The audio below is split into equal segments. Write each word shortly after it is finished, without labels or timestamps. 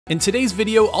In today's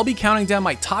video, I'll be counting down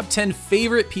my top 10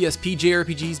 favorite PSP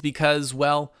JRPGs because,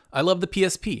 well, I love the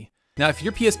PSP. Now, if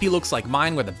your PSP looks like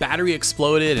mine where the battery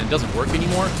exploded and doesn't work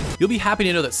anymore, you'll be happy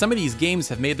to know that some of these games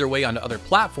have made their way onto other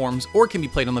platforms or can be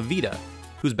played on the Vita,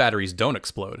 whose batteries don't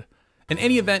explode. In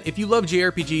any event, if you love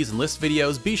JRPGs and list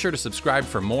videos, be sure to subscribe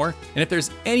for more, and if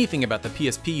there's anything about the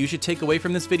PSP you should take away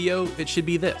from this video, it should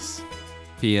be this.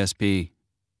 PSP.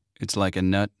 It's like a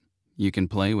nut you can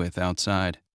play with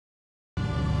outside.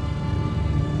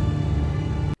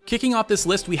 Kicking off this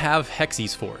list, we have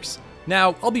Hexy's Force.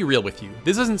 Now, I'll be real with you,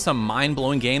 this isn't some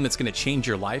mind-blowing game that's going to change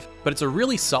your life, but it's a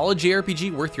really solid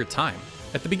JRPG worth your time.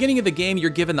 At the beginning of the game, you're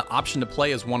given the option to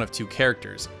play as one of two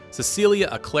characters, Cecilia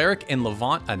a cleric and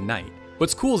Levant a knight.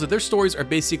 What's cool is that their stories are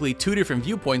basically two different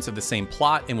viewpoints of the same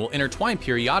plot and will intertwine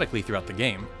periodically throughout the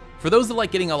game. For those that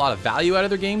like getting a lot of value out of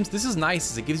their games, this is nice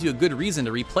as it gives you a good reason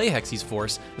to replay Hexy's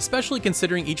Force, especially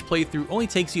considering each playthrough only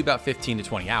takes you about 15 to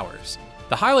 20 hours.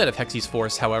 The highlight of Hexy's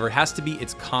Force, however, has to be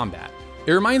its combat.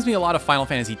 It reminds me a lot of Final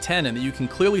Fantasy X in that you can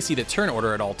clearly see the turn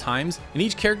order at all times, and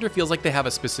each character feels like they have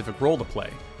a specific role to play.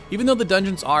 Even though the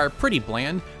dungeons are pretty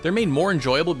bland, they're made more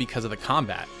enjoyable because of the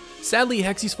combat. Sadly,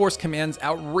 Hexy's Force commands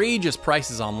outrageous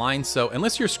prices online, so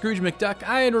unless you're Scrooge McDuck,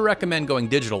 I'd recommend going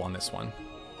digital on this one.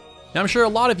 Now I'm sure a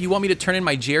lot of you want me to turn in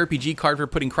my JRPG card for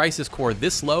putting Crisis Core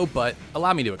this low, but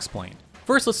allow me to explain.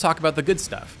 First, let's talk about the good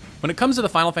stuff. When it comes to the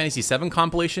Final Fantasy VII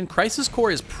compilation, Crisis Core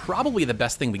is probably the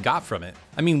best thing we got from it.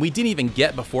 I mean, we didn't even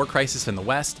get Before Crisis in the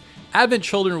West, Advent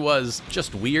Children was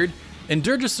just weird, and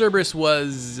Dirge of Cerberus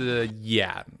was,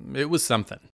 yeah, it was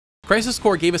something. Crisis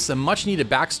Core gave us a much needed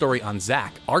backstory on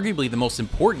Zack, arguably the most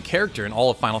important character in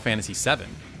all of Final Fantasy VII.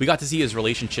 We got to see his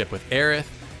relationship with Aerith,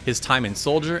 his time in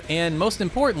Soldier, and most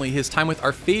importantly, his time with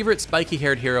our favorite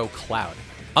spiky-haired hero, Cloud.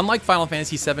 Unlike Final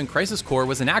Fantasy VII, Crisis Core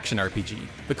was an action RPG.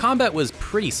 The combat was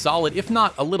pretty solid, if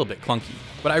not a little bit clunky.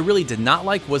 What I really did not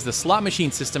like was the slot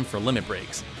machine system for limit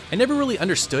breaks. I never really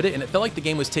understood it, and it felt like the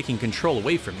game was taking control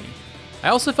away from me. I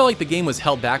also felt like the game was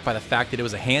held back by the fact that it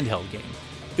was a handheld game.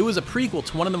 It was a prequel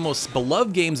to one of the most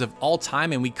beloved games of all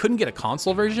time, and we couldn't get a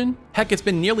console version? Heck, it's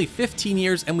been nearly 15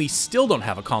 years and we still don't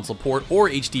have a console port or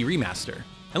HD remaster.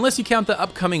 Unless you count the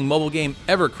upcoming mobile game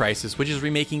Ever Crisis, which is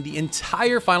remaking the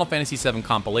entire Final Fantasy VII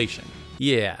compilation.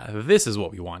 Yeah, this is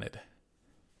what we wanted.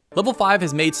 Level 5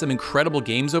 has made some incredible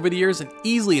games over the years, and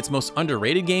easily its most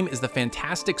underrated game is the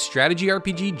fantastic strategy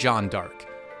RPG John Dark.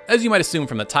 As you might assume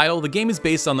from the title, the game is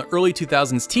based on the early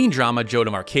 2000s teen drama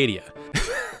Jodom Arcadia.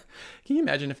 Can you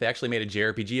imagine if they actually made a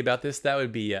JRPG about this? That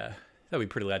would be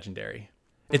pretty legendary.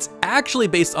 It's actually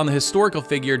based on the historical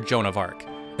figure Joan of Arc.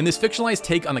 In this fictionalized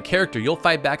take on the character, you'll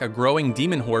fight back a growing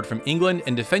demon horde from England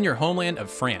and defend your homeland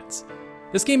of France.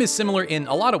 This game is similar in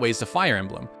a lot of ways to Fire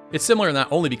Emblem. It's similar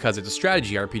not only because it's a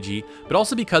strategy RPG, but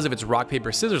also because of its rock,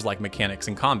 paper, scissors-like mechanics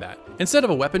in combat. Instead of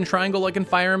a weapon triangle like in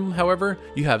Fire Emblem, however,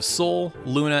 you have Sol,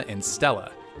 Luna, and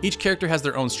Stella. Each character has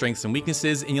their own strengths and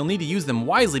weaknesses, and you'll need to use them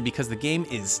wisely because the game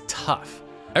is tough.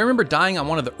 I remember dying on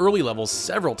one of the early levels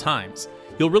several times.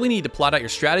 You'll really need to plot out your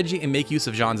strategy and make use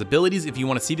of Jean's abilities if you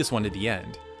want to see this one to the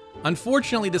end.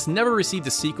 Unfortunately, this never received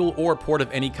a sequel or a port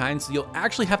of any kind, so you'll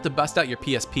actually have to bust out your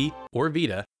PSP or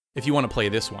Vita if you want to play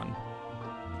this one.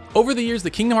 Over the years, the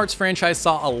Kingdom Hearts franchise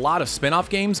saw a lot of spin-off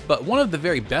games, but one of the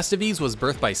very best of these was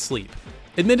Birth by Sleep.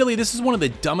 Admittedly, this is one of the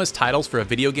dumbest titles for a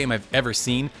video game I've ever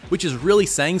seen, which is really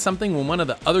saying something when one of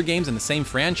the other games in the same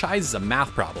franchise is a math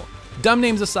problem. Dumb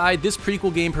names aside, this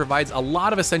prequel game provides a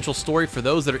lot of essential story for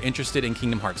those that are interested in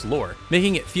Kingdom Hearts lore,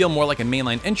 making it feel more like a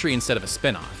mainline entry instead of a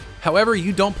spin-off. However,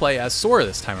 you don't play as Sora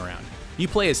this time around. You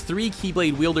play as 3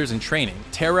 Keyblade wielders in training,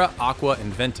 Terra, Aqua,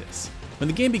 and Ventus. When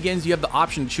the game begins, you have the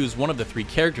option to choose one of the 3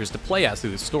 characters to play as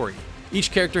through the story.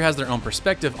 Each character has their own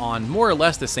perspective on more or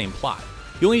less the same plot.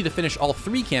 You'll need to finish all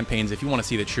 3 campaigns if you want to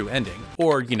see the true ending,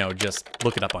 or, just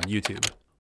look it up on YouTube.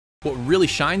 What really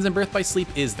shines in Birth by Sleep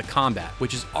is the combat,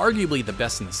 which is arguably the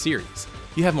best in the series.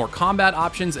 You have more combat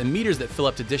options and meters that fill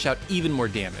up to dish out even more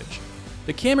damage.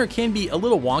 The camera can be a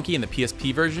little wonky in the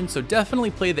PSP version, so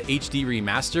definitely play the HD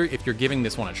remaster if you're giving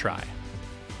this one a try.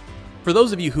 For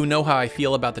those of you who know how I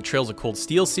feel about the Trails of Cold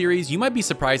Steel series, you might be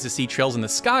surprised to see Trails in the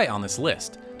Sky on this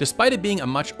list. Despite it being a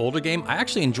much older game, I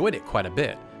actually enjoyed it quite a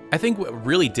bit. I think what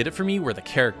really did it for me were the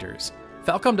characters.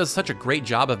 Falcom does such a great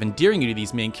job of endearing you to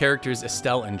these main characters,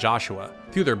 Estelle and Joshua.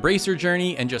 Through their bracer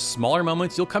journey and just smaller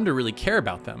moments, you'll come to really care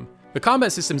about them. The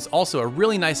combat system is also a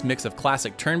really nice mix of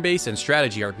classic turn-based and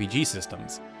strategy RPG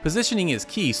systems. Positioning is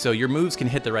key, so your moves can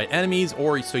hit the right enemies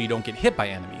or so you don't get hit by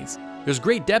enemies. There's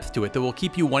great depth to it that will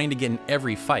keep you wanting to get in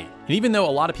every fight. And even though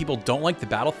a lot of people don't like the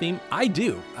battle theme, I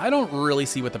do. I don't really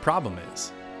see what the problem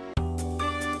is.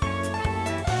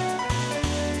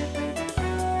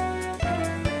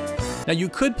 Now you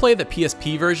could play the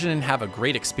PSP version and have a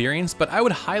great experience, but I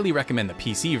would highly recommend the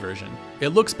PC version. It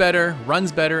looks better,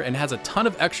 runs better, and has a ton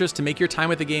of extras to make your time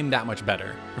with the game that much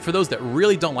better. And for those that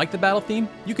really don't like the battle theme,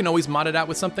 you can always mod it out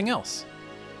with something else.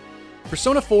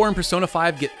 Persona 4 and Persona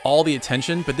 5 get all the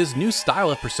attention, but this new style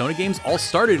of Persona games all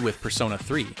started with Persona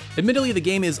 3. Admittedly, the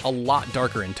game is a lot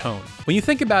darker in tone. When you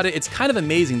think about it, it's kind of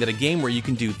amazing that a game where you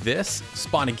can do this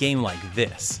spawned a game like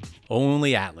this.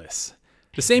 Only Atlus.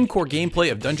 The same core gameplay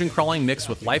of dungeon crawling mixed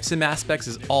with life sim aspects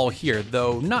is all here,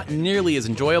 though not nearly as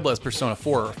enjoyable as Persona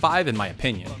 4 or 5 in my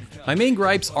opinion. My main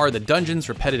gripes are the dungeon's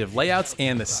repetitive layouts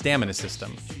and the stamina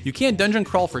system. You can't dungeon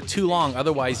crawl for too long,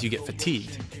 otherwise you get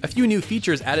fatigued. A few new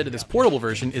features added to this portable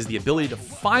version is the ability to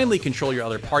finally control your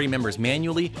other party members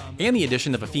manually, and the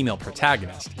addition of a female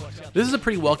protagonist. This is a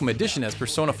pretty welcome addition as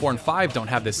Persona 4 and 5 don't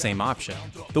have this same option.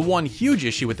 The one huge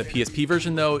issue with the PSP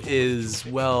version though is,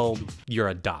 well, you're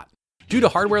a dot. Due to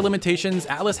hardware limitations,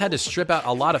 Atlus had to strip out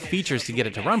a lot of features to get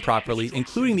it to run properly,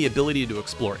 including the ability to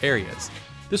explore areas.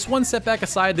 This one setback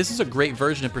aside, this is a great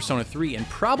version of Persona 3 and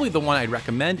probably the one I'd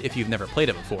recommend if you've never played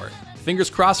it before. Fingers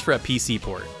crossed for a PC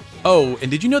port. Oh, and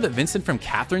did you know that Vincent from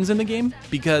Catherine's in the game?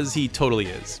 Because he totally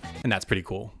is, and that's pretty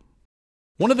cool.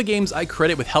 One of the games I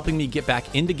credit with helping me get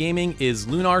back into gaming is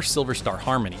Lunar Silver Star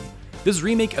Harmony. This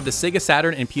remake of the Sega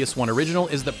Saturn and PS1 original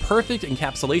is the perfect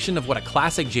encapsulation of what a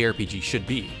classic JRPG should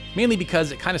be, mainly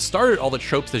because it kind of started all the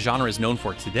tropes the genre is known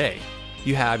for today.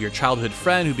 You have your childhood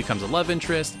friend who becomes a love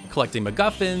interest, collecting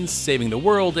MacGuffins, saving the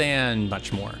world, and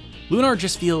much more. Lunar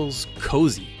just feels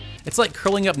cozy. It's like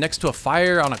curling up next to a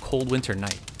fire on a cold winter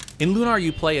night. In Lunar,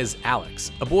 you play as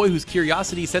Alex, a boy whose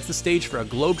curiosity sets the stage for a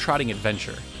globe-trotting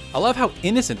adventure. I love how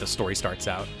innocent the story starts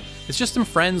out. It's just some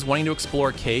friends wanting to explore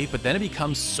a cave, but then it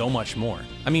becomes so much more.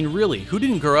 I mean, really, who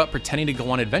didn't grow up pretending to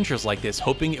go on adventures like this,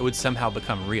 hoping it would somehow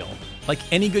become real? Like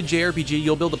any good JRPG,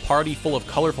 you'll build a party full of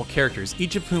colorful characters,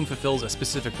 each of whom fulfills a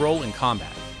specific role in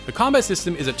combat. The combat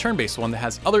system is a turn-based one that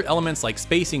has other elements like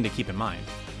spacing to keep in mind.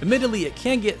 Admittedly, it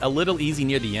can get a little easy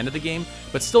near the end of the game,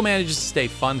 but still manages to stay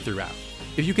fun throughout.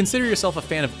 If you consider yourself a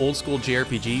fan of old-school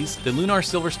JRPGs, then Lunar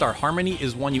Silver Star Harmony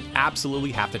is one you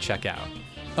absolutely have to check out.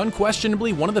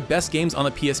 Unquestionably, one of the best games on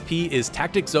the PSP is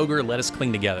Tactics Ogre Let Us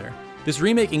Cling Together. This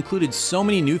remake included so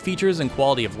many new features and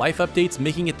quality of life updates,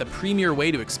 making it the premier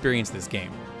way to experience this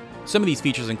game. Some of these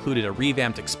features included a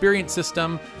revamped experience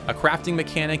system, a crafting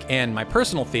mechanic, and my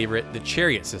personal favorite, the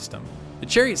chariot system. The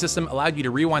chariot system allowed you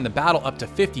to rewind the battle up to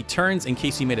 50 turns in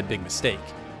case you made a big mistake.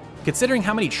 Considering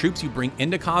how many troops you bring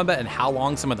into combat and how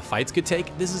long some of the fights could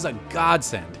take, this is a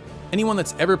godsend. Anyone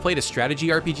that's ever played a strategy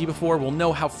RPG before will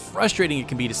know how frustrating it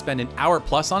can be to spend an hour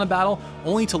plus on a battle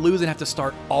only to lose and have to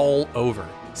start all over.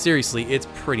 Seriously, it's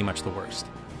pretty much the worst.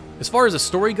 As far as the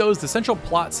story goes, the central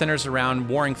plot centers around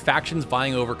warring factions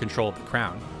vying over control of the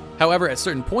crown. However, at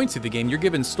certain points of the game, you're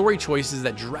given story choices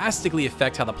that drastically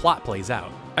affect how the plot plays out.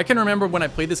 I can remember when I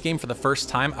played this game for the first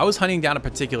time, I was hunting down a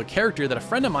particular character that a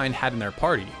friend of mine had in their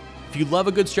party. If you love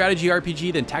a good strategy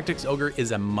RPG, then Tactics Ogre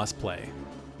is a must-play.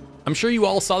 I'm sure you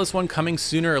all saw this one coming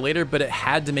sooner or later, but it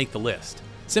had to make the list.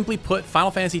 Simply put,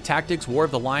 Final Fantasy Tactics War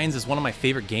of the Lions is one of my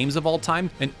favorite games of all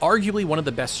time, and arguably one of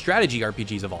the best strategy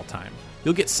RPGs of all time.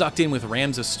 You'll get sucked in with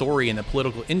Ram's story and the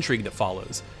political intrigue that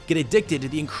follows, get addicted to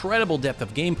the incredible depth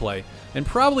of gameplay, and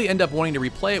probably end up wanting to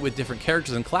replay it with different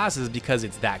characters and classes because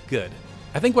it's that good.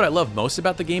 I think what I love most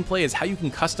about the gameplay is how you can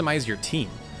customize your team.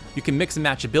 You can mix and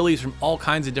match abilities from all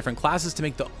kinds of different classes to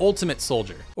make the ultimate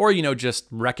soldier, or just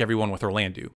wreck everyone with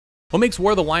Orlando. What makes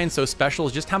War of the Lions so special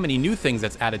is just how many new things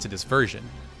that's added to this version.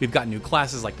 We've got new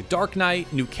classes like the Dark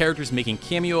Knight, new characters making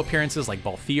cameo appearances like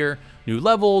Balthier, new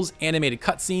levels, animated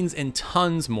cutscenes, and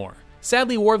tons more.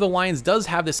 Sadly, War of the Lions does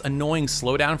have this annoying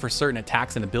slowdown for certain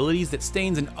attacks and abilities that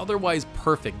stains an otherwise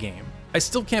perfect game. I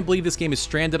still can't believe this game is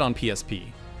stranded on PSP.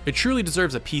 It truly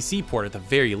deserves a PC port at the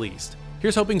very least.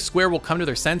 Here's hoping Square will come to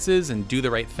their senses and do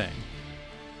the right thing.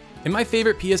 And my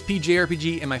favorite PSP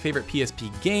JRPG and my favorite PSP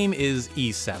game is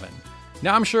E7.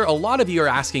 Now I'm sure a lot of you are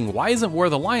asking, why isn't War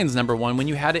of the Lions #1 when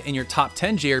you had it in your top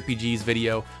 10 JRPGs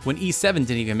video when E7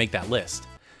 didn't even make that list?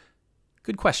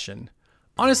 Good question.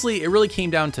 Honestly, it really came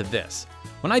down to this.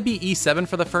 When I beat E7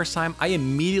 for the first time, I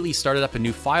immediately started up a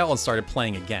new file and started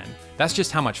playing again. That's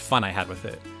just how much fun I had with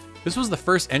it. This was the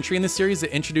first entry in the series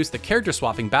that introduced the character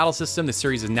swapping battle system the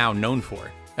series is now known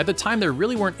for. At the time, there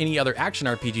really weren't any other action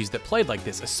RPGs that played like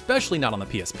this, especially not on the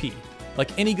PSP.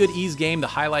 Like any good Ys game, the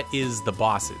highlight is the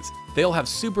bosses. They all have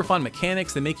super fun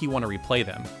mechanics that make you want to replay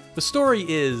them. The story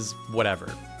is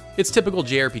whatever. It's typical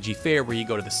JRPG fare where you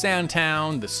go to the Sand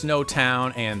Town, the Snow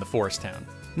Town, and the Forest Town.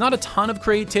 Not a ton of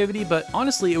creativity, but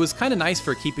honestly it was kinda nice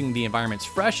for keeping the environments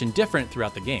fresh and different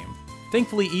throughout the game.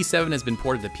 Thankfully, E7 has been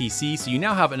ported to PC, so you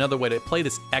now have another way to play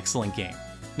this excellent game.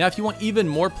 Now, if you want even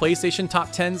more PlayStation Top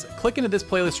 10s, click into this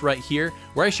playlist right here,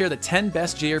 where I share the 10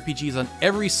 best JRPGs on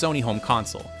every Sony home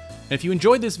console. And if you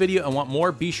enjoyed this video and want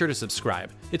more, be sure to subscribe.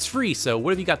 It's free, so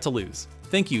what have you got to lose?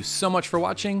 Thank you so much for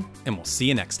watching, and we'll see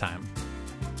you next time.